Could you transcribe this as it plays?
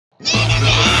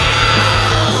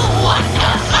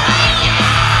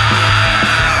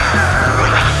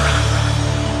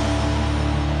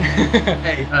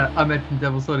Hey, I'm Ed from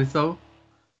Devil Solid Soul.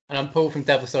 And I'm Paul from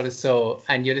Devil Solid Soul,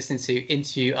 and you're listening to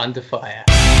Interview Under Fire.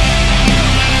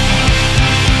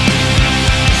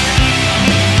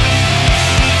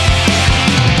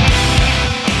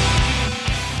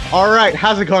 All right,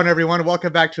 how's it going, everyone?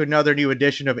 Welcome back to another new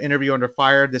edition of Interview Under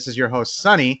Fire. This is your host,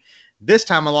 Sonny. This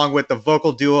time along with the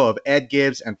vocal duo of Ed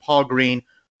Gibbs and Paul Green.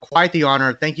 Quite the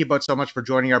honor. Thank you both so much for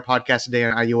joining our podcast today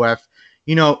on IUF.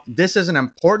 You know, this is an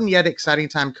important yet exciting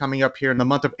time coming up here in the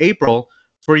month of April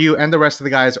for you and the rest of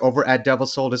the guys over at Devil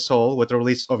Solid Soul with the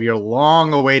release of your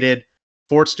long-awaited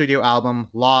fourth studio album,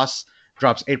 Loss.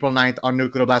 Drops April 9th on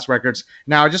Nuclear Blast Records.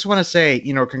 Now, I just want to say,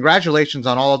 you know, congratulations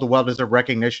on all of the well-deserved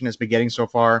recognition it's been getting so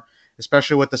far,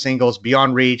 especially with the singles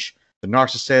Beyond Reach, The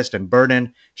Narcissist, and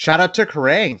Burden. Shout out to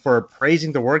Garnering for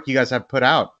praising the work you guys have put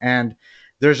out. And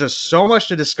there's just so much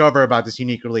to discover about this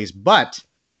unique release. But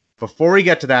before we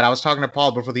get to that, I was talking to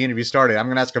Paul before the interview started. I'm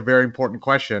going to ask a very important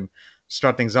question to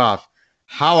start things off.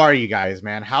 How are you guys,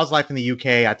 man? How's life in the UK?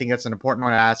 I think that's an important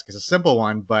one to ask. It's a simple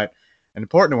one, but an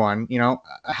important one. You know,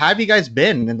 how have you guys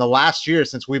been in the last year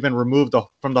since we've been removed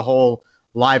from the whole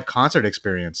live concert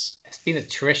experience? It's been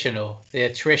attritional. The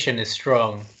attrition is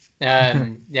strong.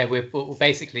 Yeah, we're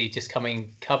basically just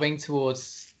coming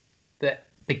towards the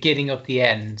beginning of the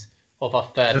end of our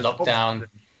third lockdown.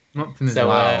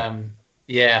 So,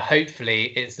 yeah, hopefully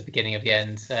it's the beginning of the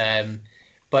end.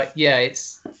 But yeah,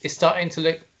 it's starting to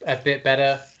look a bit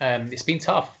better. It's been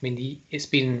tough. I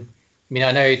mean,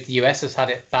 I know the US has had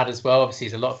it bad as well. Obviously,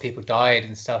 there's a lot of people died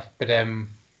and stuff. But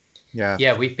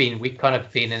yeah, we've kind of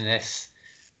been in this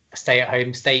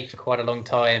stay-at-home state for quite a long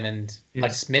time, and I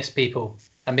just miss people.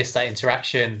 I miss that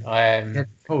interaction.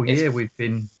 We've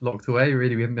been locked away.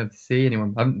 Really, we haven't been able to see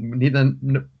anyone.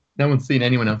 No one's seen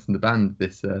anyone else in the band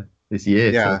this year.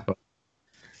 Yeah. So far.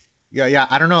 Yeah.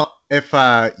 I don't know if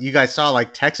you guys saw,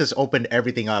 like, Texas opened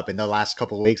everything up in the last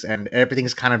couple of weeks, and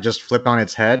everything's kind of just flipped on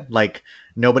its head. Like,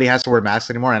 nobody has to wear masks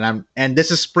anymore, and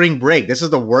this is spring break. This is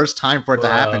the worst time for it to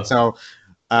happen. So,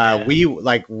 I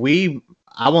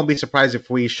won't be surprised if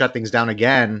we shut things down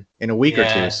again in a week or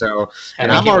two. So,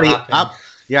 and I'm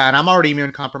already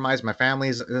immune compromised. My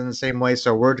family's in the same way,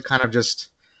 so we're kind of just,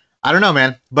 I don't know,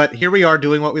 man. But here we are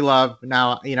doing what we love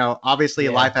now. You know, obviously,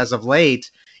 life as of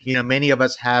late. You know, many of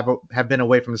us have been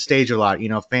away from the stage a lot, you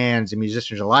know, fans and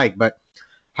musicians alike. But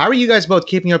how are you guys both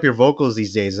keeping up your vocals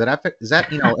these days? Is that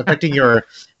affecting your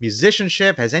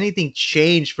musicianship? Has anything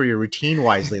changed for your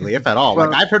routine-wise lately, if at all?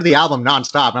 Well, like, I've heard the album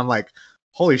nonstop, and I'm like,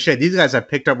 holy shit, these guys have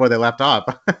picked up where they left off.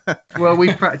 Well,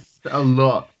 we practiced a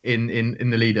lot in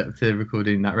the lead up to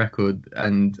recording that record,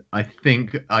 and I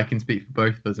think I can speak for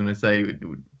both of us when I say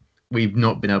we've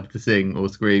not been able to sing or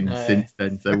scream since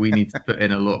then, so we need to put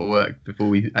in a lot of work before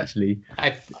we actually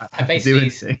I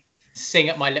basically sing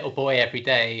at my little boy every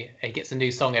day. He gets a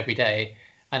new song every day,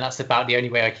 and that's about the only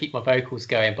way I keep my vocals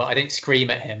going, but I don't scream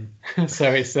at him.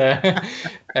 So it's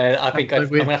I think I'm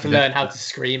gonna have to learn how to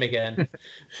scream again.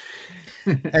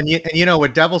 And you know,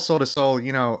 with Devil Soul to Soul,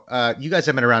 you know, you guys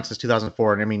have been around since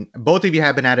 2004, and I mean, both of you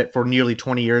have been at it for nearly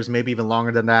 20 years, maybe even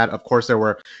longer than that. Of course, there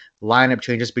were lineup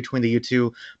changes between the you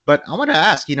two, but I want to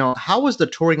ask, you know, how was the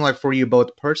touring life for you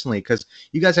both personally? Because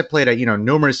you guys have played at, you know,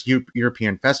 numerous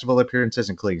European festival appearances,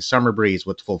 including Summer Breeze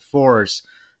with Full Force,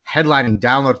 headlining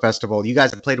Download Festival. You guys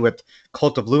have played with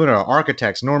Cult of Luna,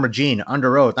 Architects, Norma Jean,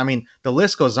 Under Oath. I mean, the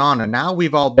list goes on, and now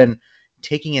we've all been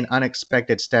taking an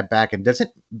unexpected step back. And does it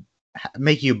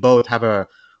make you both have a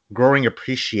growing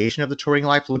appreciation of the touring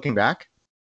life looking back?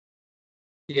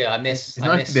 Yeah, I miss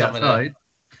some of the.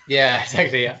 Yeah,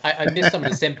 exactly. I miss some of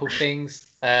the simple things.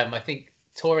 I think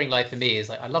touring life for me is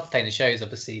like, I love playing the shows,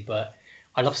 obviously, but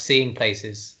I love seeing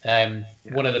places.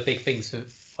 One of the big things for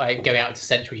like going out to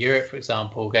Central Europe, for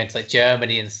example, going to like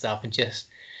Germany and stuff, and just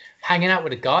hanging out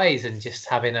with the guys and just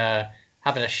having a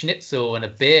schnitzel and a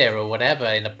beer or whatever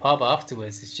in a pub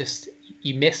afterwards. It's just,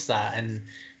 you miss that, and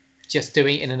just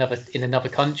doing it in another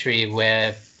country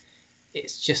where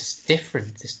it's just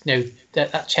different. There's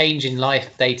that change in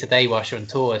life day to day whilst you're on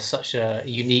tour is such a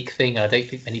unique thing. I don't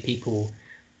think many people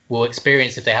will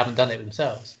experience if they haven't done it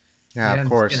themselves. Yeah, of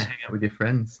course. Just hang out with your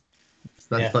friends.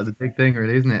 That's like the big thing,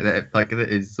 really, isn't it? That it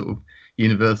is sort of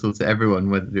universal to everyone,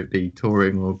 whether it be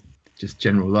touring or just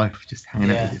general life. Just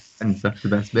hanging out with your friends, that's the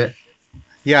best bit.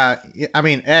 Yeah, I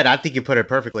mean, Ed, I think you put it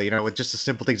perfectly, you know, with just the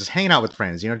simple things, just hanging out with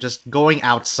friends, you know, just going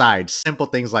outside, simple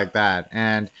things like that.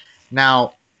 And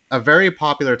now, a very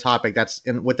popular topic that's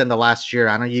within the last year,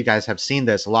 I know you guys have seen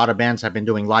this, a lot of bands have been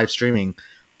doing live streaming.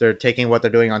 They're taking what they're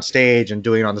doing on stage and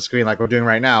doing it on the screen like we're doing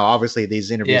right now. Obviously,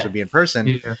 these interviews would be in person.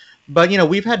 Yeah. But, you know,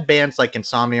 we've had bands like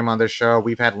Insomnium on the show.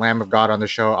 We've had Lamb of God on the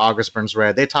show, August Burns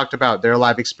Red. They talked about their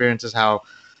live experiences, how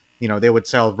they would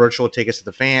sell virtual tickets to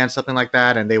the fans, something like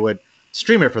that, and they would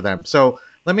stream it for them. So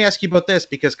let me ask you about this,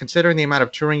 because considering the amount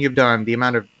of touring you've done, the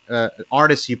amount of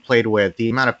artists you played with, the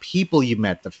amount of people you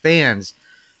met, the fans,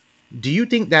 do you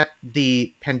think that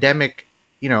the pandemic,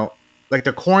 like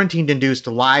the quarantine-induced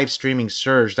live streaming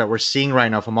surge that we're seeing right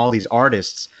now from all these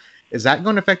artists, is that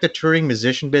going to affect the touring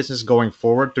musician business going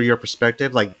forward through your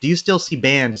perspective? Like, do you still see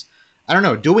bands, I don't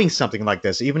know, doing something like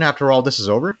this even after all this is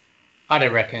over? I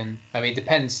don't reckon. I mean,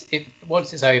 depends. If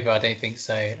once it's over, I don't think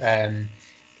so.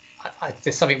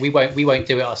 There's something we won't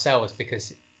do it ourselves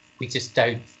because we just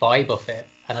don't vibe off it.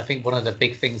 And I think one of the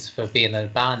big things for being in a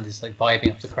band is like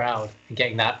vibing off the crowd and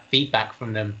getting that feedback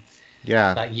from them.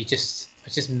 Yeah. Like I just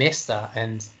miss that.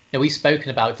 And we've spoken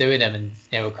about doing them, and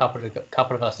a couple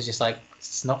of us are just like,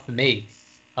 it's not for me.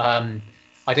 I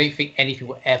don't think anything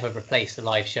will ever replace a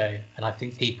live show. And I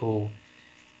think people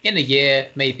in a year,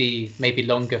 maybe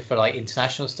longer for like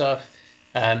international stuff,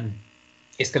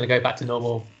 it's going to go back to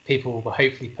normal. People will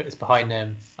hopefully put this behind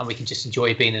them, and we can just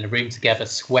enjoy being in a room together,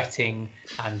 sweating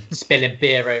and spilling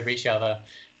beer over each other.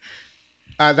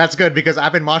 That's good, because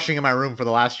I've been moshing in my room for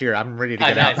the last year. I'm ready to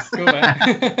get out. Cool,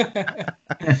 man.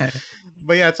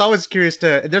 But yeah, it's always curious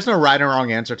there's no right or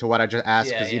wrong answer to what I just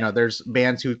asked, because there's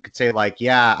bands who could say like,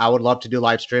 yeah, I would love to do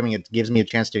live streaming. It gives me a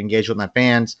chance to engage with my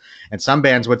fans. And some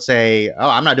bands would say, oh,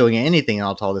 I'm not doing anything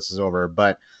until this is over.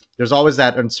 But there's always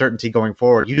that uncertainty going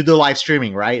forward. You do the live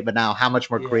streaming, right? But now how much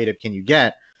more creative can you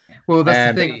get? Well,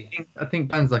 that's the thing. I think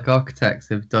bands like Architects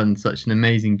have done such an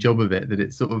amazing job of it that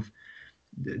it's sort of,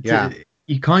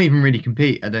 you can't even really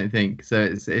compete, I don't think. So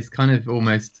it's kind of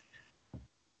almost,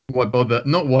 why bother?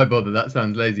 Not why bother, that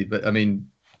sounds lazy, but I mean,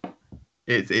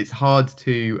 it's hard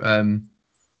to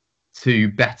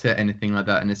better anything like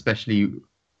that, and especially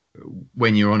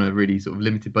when you're on a really sort of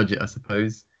limited budget, I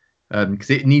suppose. Because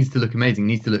it needs to look amazing, it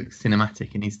needs to look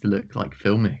cinematic, it needs to look like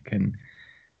filmic, and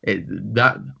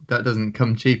that doesn't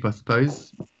come cheap, I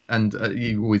suppose. And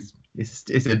you always, it's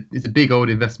a big old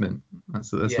investment.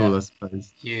 That's all, I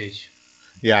suppose. Huge.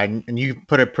 Yeah, and you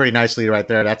put it pretty nicely right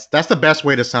there. That's the best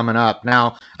way to sum it up.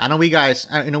 Now, I know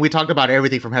we talked about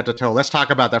everything from head to toe. Let's talk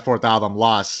about that fourth album,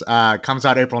 Loss. Comes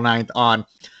out April 9th on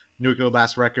Nuclear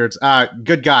Blast Records.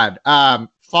 Good God.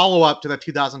 Follow up to the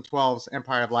 2012's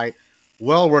Empire of Light.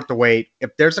 Well worth the wait.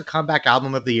 If there's a comeback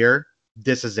album of the year,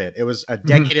 this is it. It was a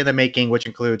decade in the making, which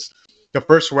includes the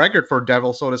first record for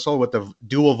Devil Soul to Soul with the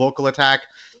dual vocal attack.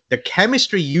 The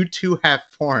chemistry you two have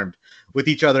formed with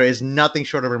each other is nothing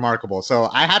short of remarkable. So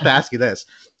I have to ask you this.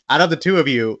 Out of the two of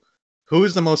you,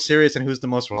 who's the most serious and who's the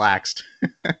most relaxed?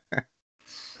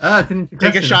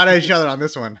 Take a shot at each other on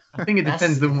this one. I think it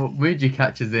depends on what mood you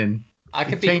catch us in. I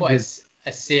could be quite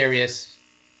a serious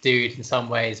dude in some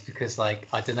ways, because like,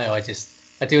 I don't know, I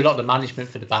do a lot of the management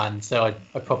for the band, so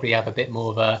I probably have a bit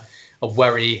more of a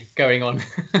worry going on.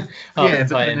 Then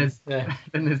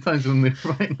there's times when we're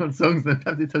writing on songs that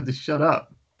have to tell to shut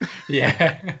up.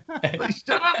 Yeah. Like,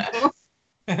 shut up.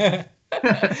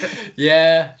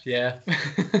 Yeah.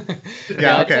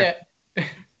 Okay.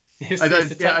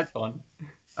 Fun.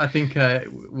 I think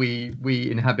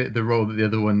we inhabit the role that the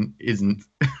other one isn't.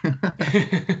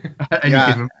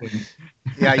 Yeah,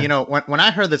 when I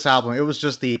heard this album, it was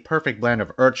just the perfect blend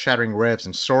of earth-shattering riffs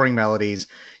and soaring melodies.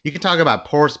 You can talk about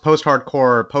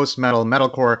post-hardcore, post-metal,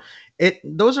 metalcore.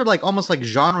 Those are like almost like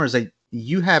genres that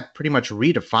you have pretty much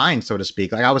redefined, so to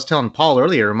speak. Like I was telling Paul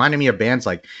earlier, it reminded me of bands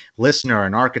like Listener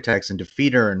and Architects and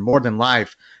Defeater and More Than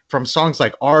Life, from songs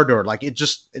like Ardor. Like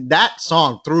that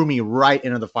song threw me right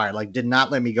into the fire. Like did not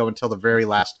let me go until the very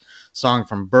last song,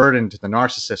 from Burden to The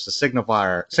Narcissist to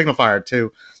Signifier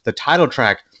to the title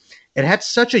track. It had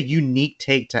such a unique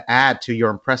take to add to your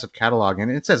impressive catalog, and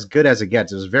it's as good as it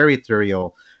gets. It was very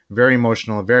ethereal, very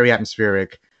emotional, very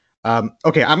atmospheric.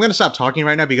 Okay, I'm going to stop talking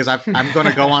right now because I'm going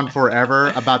to go on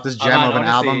forever about this gem of an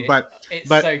album. But it's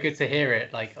so good to hear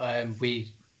it. Like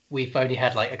we've only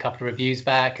had like a couple of reviews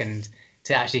back, and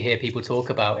to actually hear people talk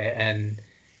about it, and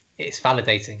it's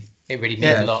validating. It really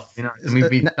means a lot. And we've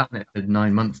been done it for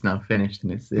 9 months now, finished,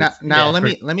 and it's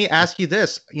let me ask you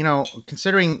this.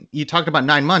 Considering you talked about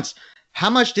 9 months, how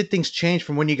much did things change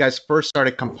from when you guys first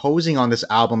started composing on this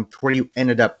album to where you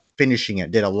ended up finishing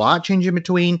it? Did a lot change in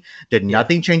between? Did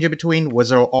nothing change in between? Was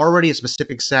there already a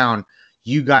specific sound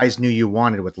you guys knew you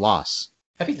wanted with Loss?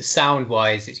 I think the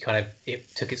sound-wise,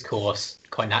 it took its course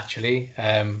quite naturally.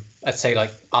 I'd say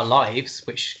like our lives,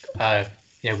 which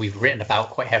we've written about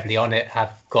quite heavily on it,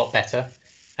 have got better.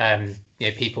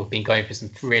 People have been going through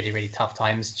some really, really tough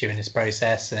times during this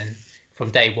process, and from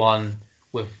day one,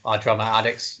 with our drummer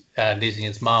Alex losing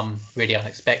his mum really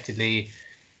unexpectedly,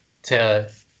 to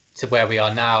where we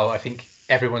are now, I think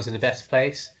everyone's in the best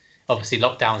place. Obviously,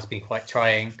 lockdown's been quite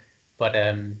trying, but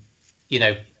you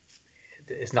know,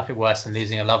 it's nothing worse than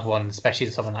losing a loved one, especially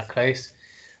to someone that close.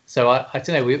 So I don't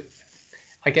know.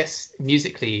 I guess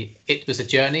musically it was a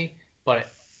journey,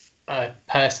 but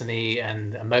personally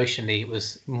and emotionally it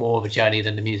was more of a journey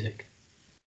than the music.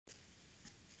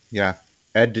 Yeah.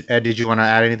 Ed, did you want to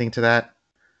add anything to that?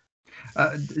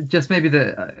 Just maybe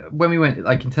that when we went,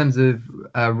 like, in terms of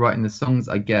writing the songs,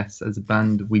 I guess as a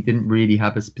band we didn't really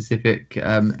have a specific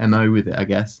MO with it. I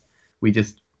guess we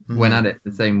just went at it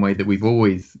the same way that we've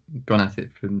always gone at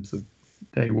it from sort of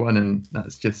day one, and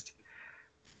it's just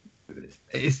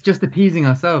appeasing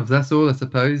ourselves. That's all, I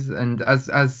suppose. And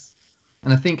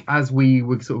and I think as we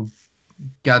were sort of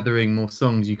gathering more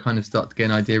songs, you kind of start to get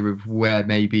an idea of where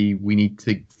maybe we need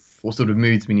to, what sort of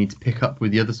moods we need to pick up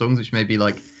with the other songs, which maybe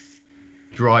like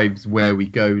drives where we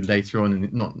go later on,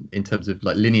 and not in terms of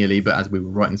like linearly, but as we were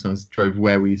writing songs, drove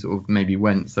where we sort of maybe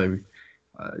went. So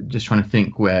just trying to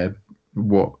think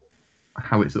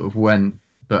how it sort of went.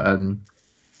 But I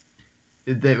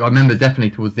remember definitely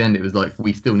towards the end it was like,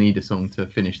 we still need a song to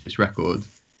finish this record.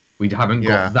 We haven't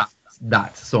got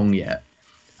that song yet.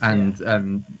 And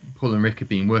Paul and Rick had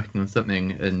been working on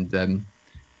something, and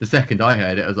the second I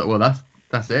heard it I was like, well,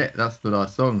 that's it, that's the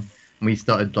last song. And we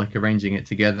started like arranging it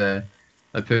together,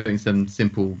 putting some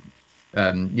simple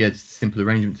simple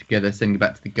arrangement together, sending it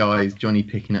back to the guys, Johnny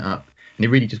picking it up, and it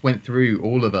really just went through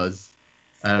all of us.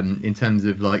 In terms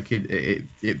of like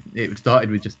it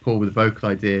started with just Paul with a vocal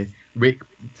idea. Rick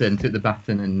then took the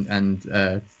baton and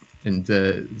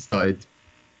started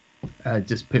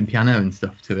just putting piano and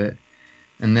stuff to it,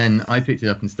 and then I picked it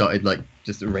up and started like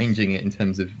just arranging it in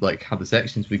terms of like how the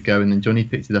sections would go, and then Johnny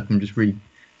picked it up and just really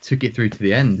took it through to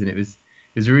the end, and it was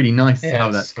really nice how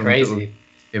that crazy sort of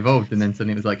evolved, and then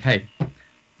suddenly it was like, hey,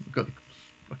 we've got the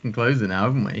fucking closer now,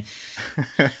 haven't we?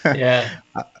 Yeah.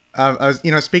 I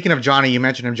was, speaking of Johnny, you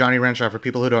mentioned him, Johnny Renshaw. For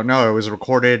people who don't know, it was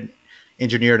recorded,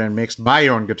 engineered, and mixed by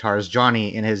your own guitars,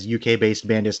 Johnny, in his UK-based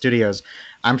Bandit Studios.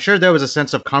 I'm sure there was a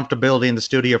sense of comfortability in the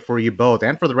studio for you both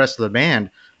and for the rest of the band,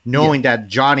 knowing that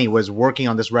Johnny was working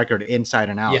on this record inside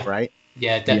and out, right?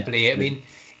 Yeah, definitely. Yeah. I mean,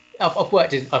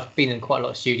 I've been in quite a lot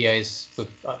of studios with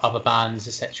other bands,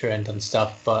 etc., and done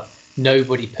stuff, but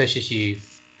nobody pushes you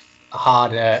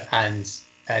harder and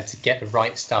to get the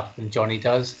right stuff than Johnny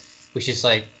does, which is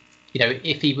like,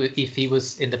 if he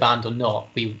was in the band or not,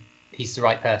 he's the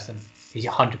right person. He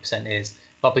 100% is.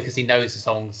 But because he knows the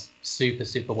songs super,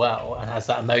 super well and has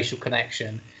that emotional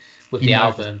connection with the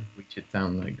album, which it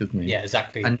sounds like, doesn't he? Yeah,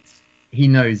 exactly. And he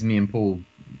knows me and Paul,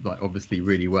 like, obviously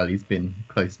really well. He's been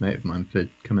a close mate of mine for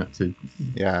coming up to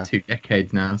 2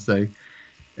 decades now. So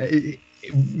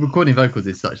recording vocals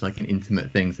is such like an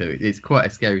intimate thing. So it's quite a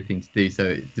scary thing to do.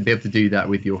 So to be able to do that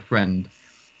with your friend,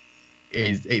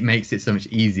 it makes it so much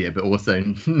easier, but also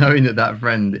knowing that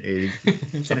friend is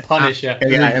it's a punisher.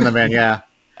 In the band,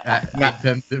 in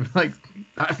terms of like,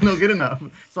 that's not good enough.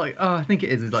 It's like, oh, I think it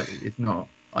is. It's like, it's not.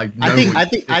 I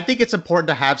think it's important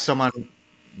to have someone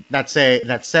that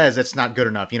says it's not good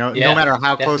enough. No matter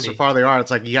how close or far they are,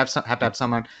 it's like you have to have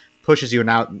someone pushes you.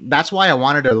 Now that's why I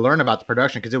wanted to learn about the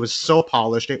production, because it was so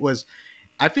polished.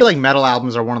 I feel like metal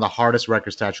albums are one of the hardest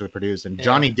records to actually produce, and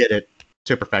Johnny did it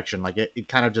to perfection. Like it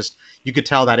kind of just, you could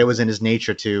tell that it was in his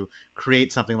nature to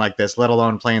create something like this, let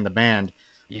alone play in the band.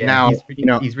 Yeah, now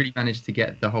he's really managed to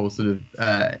get the whole sort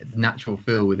of natural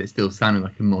feel with it still sounding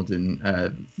like a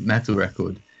modern metal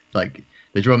record. Like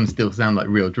the drums still sound like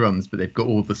real drums, but they've got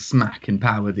all the smack and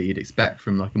power that you'd expect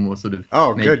from like a more sort of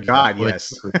good God,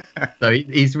 yes. So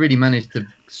he's really managed to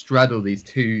straddle these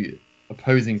two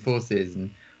opposing forces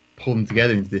and pull them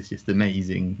together into this just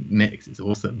amazing mix. It's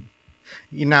awesome.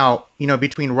 Now,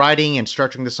 between writing and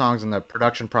structuring the songs and the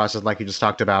production process, like you just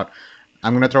talked about,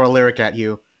 I'm going to throw a lyric at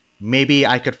you. Maybe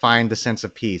I could find the sense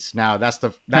of peace. Now,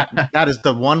 that is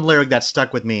the one lyric that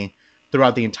stuck with me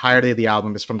throughout the entirety of the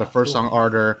album. It's from the first song,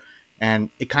 Ardor, and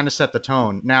it kind of set the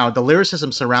tone. Now, the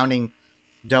lyricism surrounding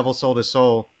Devil Sold His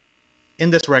Soul in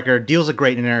this record deals a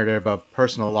great narrative of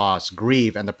personal loss,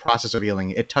 grief, and the process of healing.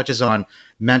 It touches on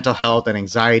mental health and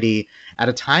anxiety. At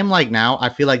a time like now, I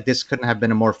feel like this couldn't have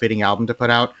been a more fitting album to put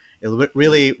out. It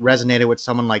really resonated with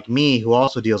someone like me who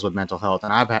also deals with mental health,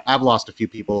 and I've lost a few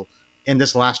people in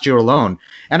this last year alone.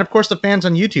 And of course, the fans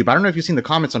on YouTube, I don't know if you've seen the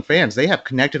comments on fans, they have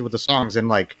connected with the songs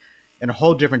in a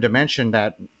whole different dimension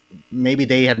that maybe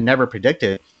they had never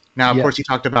predicted. Now, of course, you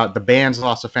talked about the band's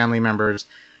loss of family members,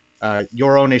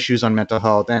 your own issues on mental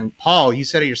health. And Paul, you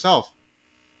said it yourself,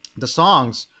 the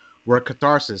songs were a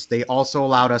catharsis. They also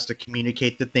allowed us to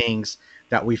communicate the things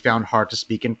that we found hard to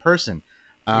speak in person.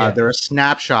 They're a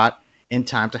snapshot in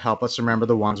time to help us remember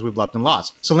the ones we've loved and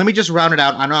lost. So let me just round it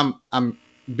out. I know I'm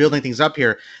building things up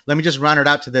here, let me just round it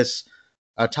out to this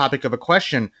topic of a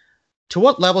question. To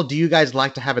what level do you guys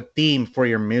like to have a theme for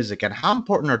your music, and how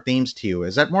important are themes to you?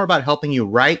 Is that more about helping you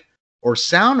write or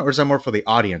sound, or is that more for the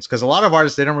audience? Because a lot of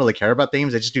artists, they don't really care about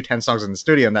themes. They just do 10 songs in the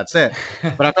studio and that's it.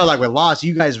 But I feel like with Lost,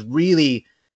 you guys really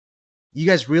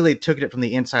took it from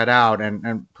the inside out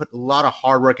and put a lot of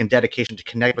hard work and dedication to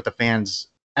connect with the fans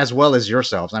as well as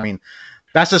yourselves. I mean,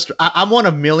 that's just, I'm one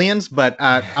of millions, but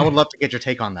I would love to get your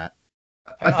take on that.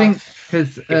 I think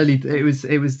because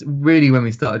it was really when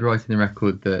we started writing the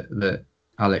record that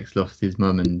Alex lost his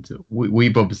mum, and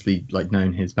we've obviously like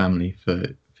known his family for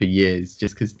years,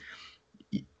 just because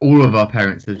all of our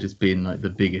parents have just been like the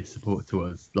biggest support to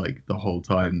us like the whole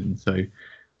time, and so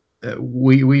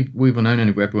we've known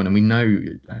everyone, and we know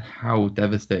how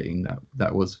devastating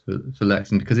that was for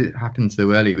Lex, and because it happened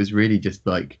so early, it was really just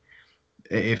like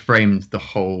it framed the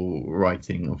whole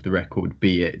writing of the record,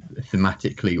 be it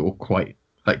thematically or quite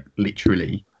like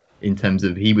literally, in terms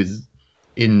of he was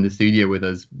in the studio with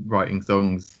us writing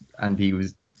songs, and he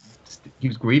was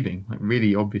grieving, like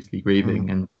really obviously grieving,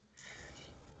 and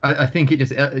I think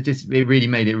it really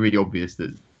made it really obvious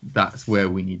that that's where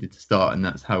we needed to start, and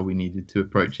that's how we needed to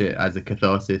approach it as a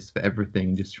catharsis for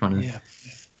everything. Just trying to,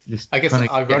 I guess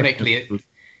ironically,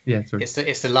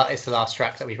 it's the last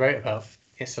track that we wrote about.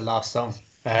 It's the last song.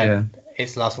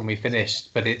 It's the last one we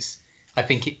finished, but I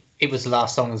think it was the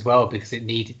last song as well because it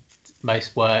needed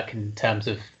most work in terms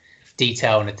of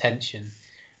detail and attention.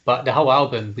 But the whole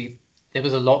album, there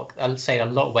was a lot. I'd say a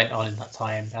lot went on in that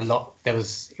time. It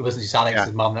wasn't just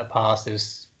Alex's mum that passed. There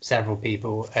was several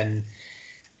people and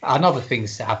other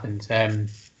things that happened.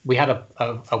 We had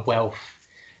a wealth,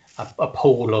 a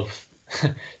pool of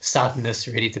sadness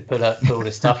really to pull all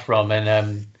the stuff from,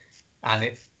 and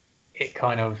it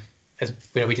kind of, as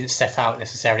you know, we didn't set out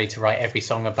necessarily to write every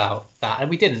song about that, and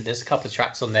we didn't. There's a couple of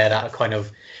tracks on there that are kind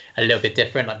of a little bit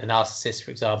different, like The Narcissist, for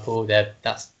example.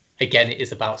 That's again, it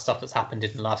is about stuff that's happened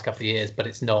in the last couple of years, but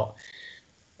it's not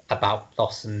about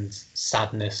loss and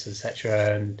sadness,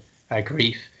 etc., and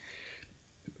grief.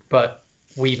 But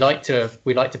we like to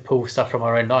pull stuff from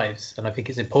our own lives, and I think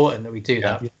it's important that we do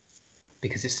that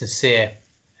because it's sincere,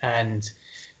 and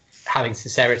having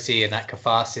sincerity and that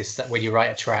catharsis, that when you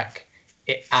write a track,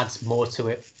 it adds more to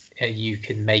it. You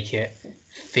can make it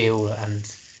feel and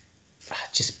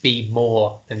just be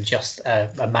more than just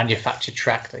a manufactured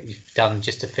track that you've done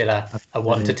just to fill a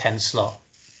 1 to 10 slot.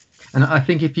 And I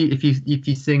think if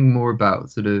you sing more about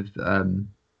sort of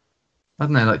I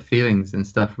don't know, like feelings and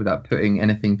stuff, without putting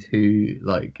anything too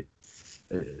like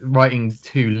writing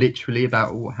too literally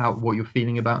about what you're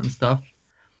feeling about and stuff,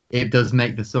 it does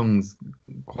make the songs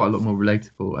quite a lot more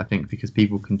relatable, I think, because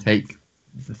people can take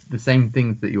the same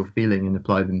things that you're feeling and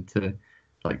apply them to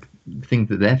like things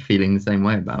that they're feeling the same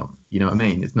way about. You know what I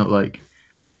mean? It's not like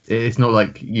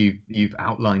you've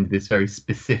outlined this very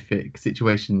specific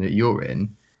situation that you're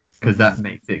in, because that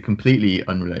makes it completely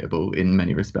unrelatable in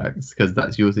many respects, because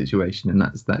that's your situation and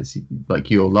that's like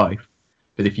your life.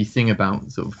 But if you sing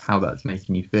about sort of how that's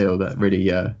making you feel, that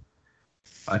really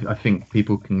I think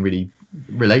people can really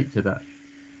relate to that.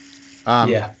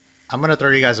 I'm gonna throw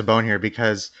you guys a bone here,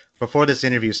 because before this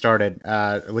interview started,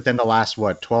 within the last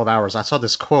 12 hours, I saw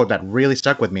this quote that really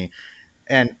stuck with me,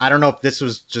 and I don't know if this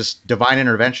was just divine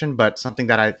intervention, but something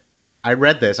that I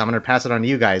read this. I'm gonna pass it on to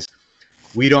you guys.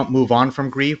 We don't move on from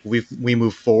grief. We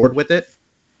move forward with it.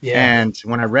 Yeah. And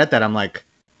when I read that, I'm like,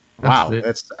 wow,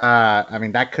 that's I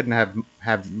mean, that couldn't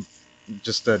have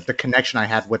just the connection I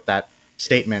had with that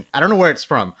statement. I don't know where it's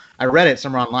from. I read it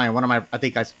somewhere online. I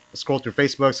think I scrolled through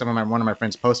Facebook. One of my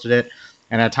friends posted it,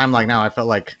 and at a time like now, I felt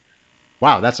like,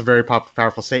 wow, that's a very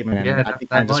powerful statement. And I think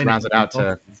that just rounds it out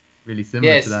to really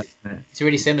similar to that. It's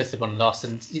really similar to the one in Lost,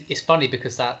 and it's funny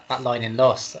because that line in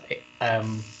Lost,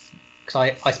 because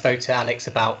I spoke to Alex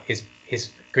about his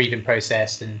grieving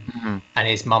process and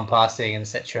his mum passing and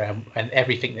etc. and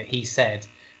everything that he said,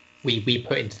 we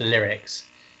put into the lyrics.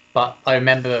 But I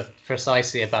remember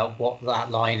precisely about what that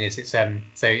line is. It's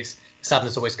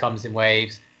sadness always comes in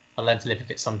waves. I'll learn to live with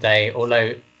it someday.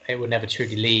 Although it will never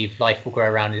truly leave, life will grow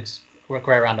around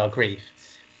our grief.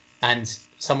 And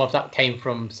some of that came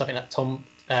from something that Tom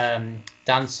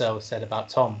Dansell said about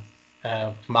Tom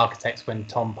from Architects when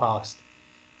Tom passed.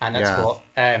 And that's what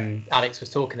Alex was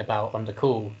talking about on the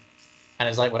call. And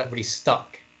it was like, well, that really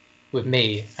stuck with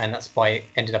me. And that's why it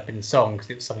ended up in the song, because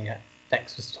it was something that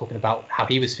Lex was talking about, how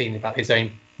he was feeling about his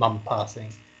own mum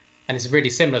passing. And it's really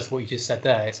similar to what you just said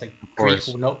there. It's like grief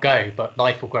will not go, but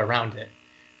life will go around it.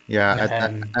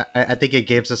 Yeah, I think it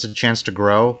gives us a chance to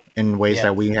grow in ways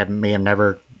that we may have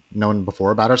never known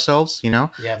before about ourselves, you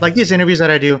know? Yeah, like these interviews that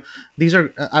I do,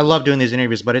 I love doing these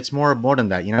interviews, but it's more than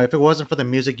that. You know, if it wasn't for the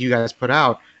music you guys put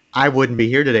out, I wouldn't be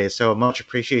here today. So much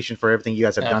appreciation for everything you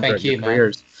guys have done throughout your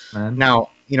careers. Man. Now,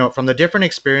 you know, from the different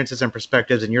experiences and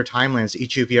perspectives in your timelines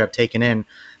each of you have taken in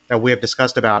that we have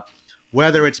discussed about,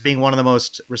 whether it's being one of the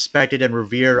most respected and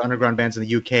revered underground bands in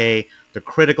the UK, the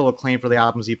critical acclaim for the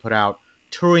albums you put out,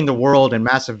 touring the world in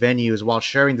massive venues while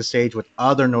sharing the stage with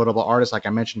other notable artists, like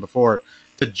I mentioned before,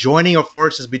 the joining of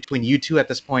forces between you two at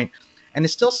this point. And it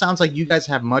still sounds like you guys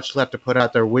have much left to put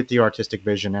out there with your artistic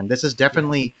vision. And this is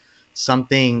definitely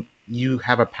something you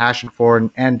have a passion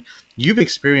for. And you've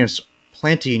experienced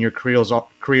plenty in your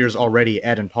careers already,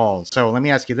 Ed and Paul. So let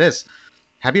me ask you this.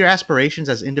 Have your aspirations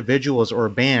as individuals or a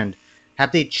band,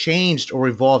 have they changed or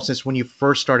evolved since when you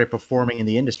first started performing in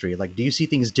the industry? Like, do you see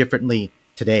things differently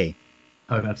today?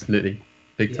 Oh, absolutely.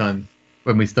 Big time.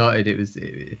 When we started, it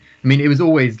was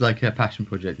always like a passion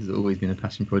project. It's always been a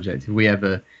passion project. If we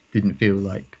ever didn't feel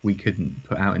like we couldn't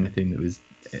put out anything that was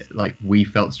like we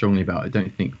felt strongly about, I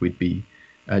don't think we'd be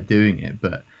doing it.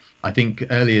 But I think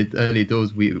early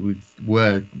doors, we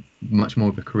were much more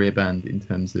of a career band in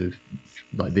terms of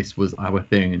like this was our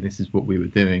thing and this is what we were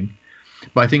doing.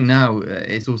 But I think now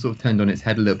it's all sort of turned on its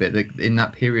head a little bit. In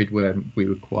that period where we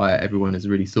were quiet, everyone has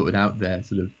really sorted out their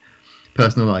sort of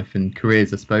personal life and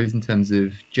careers, I suppose, in terms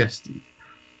of just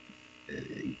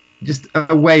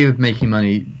a way of making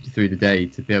money through the day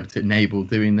to be able to enable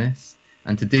doing this.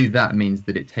 And to do that means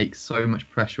that it takes so much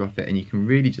pressure off it, and you can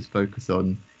really just focus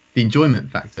on the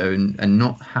enjoyment factor and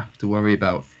not have to worry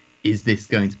about, is this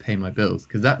going to pay my bills?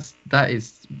 Because that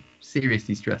is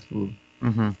seriously stressful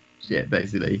shit,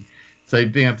 basically. So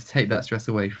being able to take that stress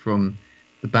away from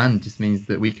the band just means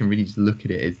that we can really just look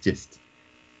at it as just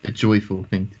a joyful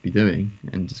thing to be doing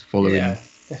and just following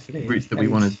routes that we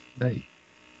want to take.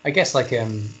 I guess like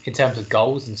in terms of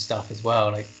goals and stuff as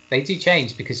well, like they do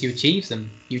change because you achieve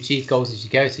them. You achieve goals as you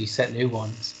go, so you set new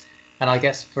ones. And I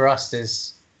guess for us,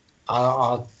 there's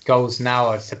our goals now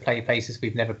are to play places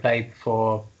we've never played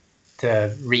before,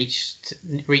 to reach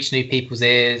new people's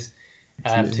ears.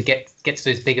 To get to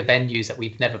those bigger venues that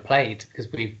we've never played because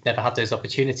we've never had those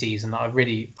opportunities, and I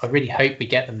really hope we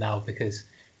get them now because,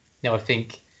 you know, I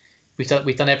think we've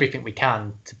done everything we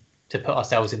can to put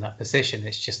ourselves in that position.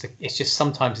 It's just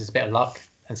sometimes it's a bit of luck,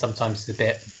 and sometimes it's a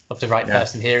bit of the right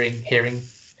person hearing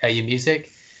your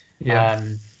music.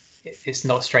 It's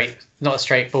not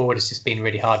straightforward. It's just been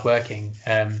really hard working.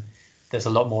 There's a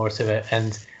lot more to it,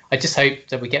 and I just hope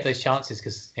that we get those chances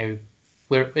because, you know,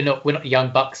 we're not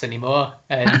young bucks anymore,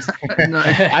 and no,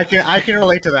 I can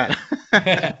relate to that.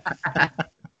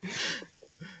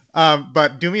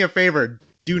 But do me a favor,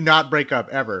 do not break up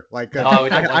ever. Like I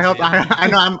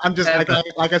know I'm just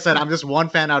like I said, I'm just one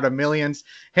fan out of millions.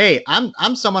 Hey,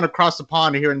 I'm someone across the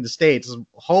pond here in the States,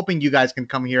 hoping you guys can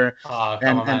come here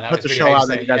and put the show out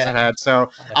that you guys have had. So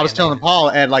I was telling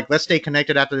Paul, Ed, like, let's stay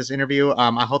connected after this interview.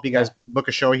 I hope you guys book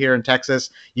a show here in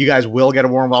Texas. You guys will get a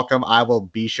warm welcome. I will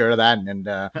be sure of that. And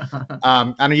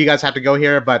I know you guys have to go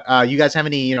here, but you guys have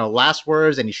any last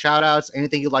words, any shout outs,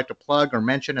 anything you'd like to plug or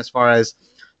mention as far as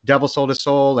Devil Soul to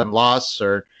Soul and Loss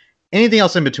or anything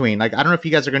else in between? Like, I don't know if you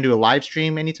guys are going to do a live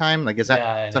stream anytime. Like, is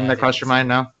that something that crossed your mind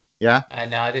now? Yeah.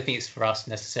 No, I don't think it's for us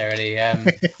necessarily. I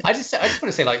just want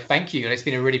to say, like, thank you. It's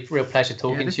been a real pleasure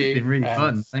talking to you. It's been really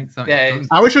fun. Thanks.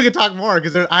 I wish we could talk more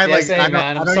because I know you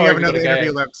have another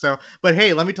interview left. So, but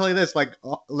hey, let me tell you this. Like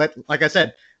I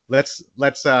said, let's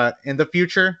in the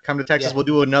future come to Texas. We'll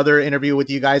do another interview with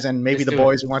you guys and maybe the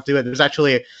boys who want to do it. There's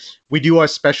actually we do a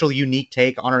special unique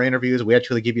take on our interviews. We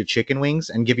actually give you chicken wings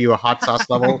and give you a hot sauce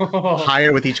level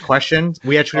higher with each question.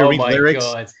 We actually read lyrics.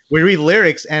 God. We read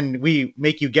lyrics and we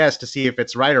make you guess to see if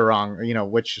it's right or wrong, or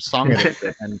which song it is.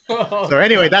 And so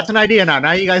anyway, that's an idea now.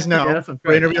 Now you guys know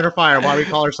for Interview Under Fire why we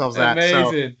call ourselves that.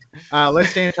 Amazing. So let's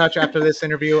stay in touch after this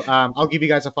interview. I'll give you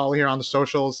guys a follow here on the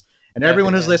socials. And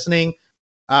everyone who's listening,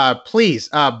 please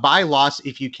buy Loss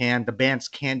if you can. The bands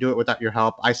can't do it without your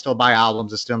help. I still buy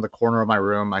albums. It's still in the corner of my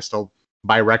room. I still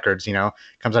buy records.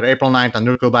 Comes out April 9th on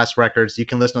Nuclear Blast Records. You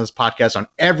can listen to this podcast on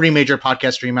every major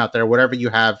podcast stream out there, whatever you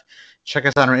have. Check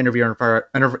us out on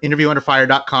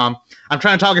interviewunderfire.com. I'm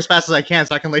trying to talk as fast as I can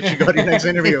so I can let you go to your next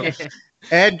interview.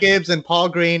 Ed Gibbs and Paul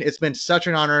Green, it's been such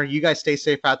an honor. You guys stay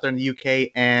safe out there in the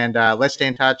UK, and let's stay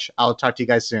in touch. I'll talk to you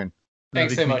guys soon.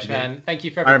 Thanks so much, man. Thank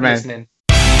you for everyone listening.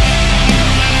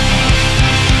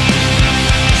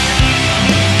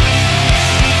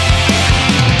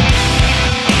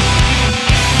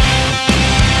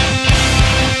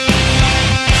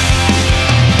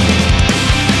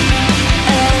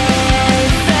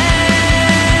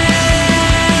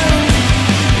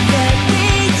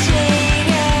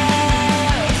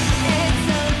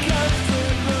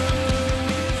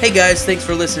 Hey guys, thanks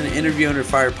for listening to Interview Under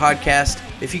Fire podcast.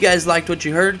 If you guys liked what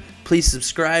you heard, please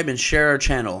subscribe and share our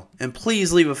channel. And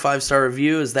please leave a 5-star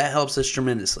review, as that helps us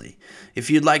tremendously. If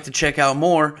you'd like to check out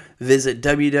more, visit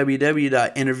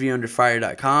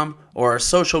www.interviewunderfire.com or our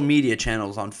social media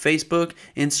channels on Facebook,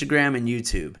 Instagram, and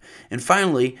YouTube. And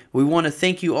finally, we want to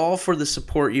thank you all for the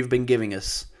support you've been giving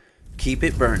us. Keep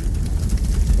it burning.